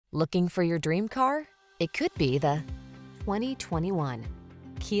Looking for your dream car? It could be the 2021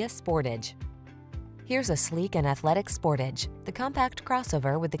 Kia Sportage. Here's a sleek and athletic Sportage, the compact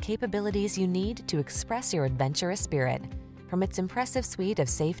crossover with the capabilities you need to express your adventurous spirit. From its impressive suite of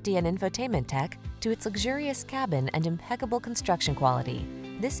safety and infotainment tech to its luxurious cabin and impeccable construction quality,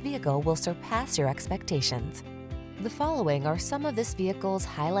 this vehicle will surpass your expectations. The following are some of this vehicle's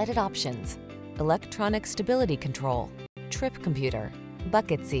highlighted options: electronic stability control, trip computer,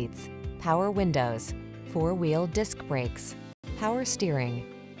 bucket seats, power windows, four-wheel disc brakes, power steering.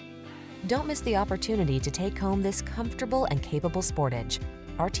 Don't miss the opportunity to take home this comfortable and capable Sportage.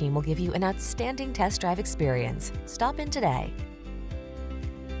 Our team will give you an outstanding test drive experience. Stop in today.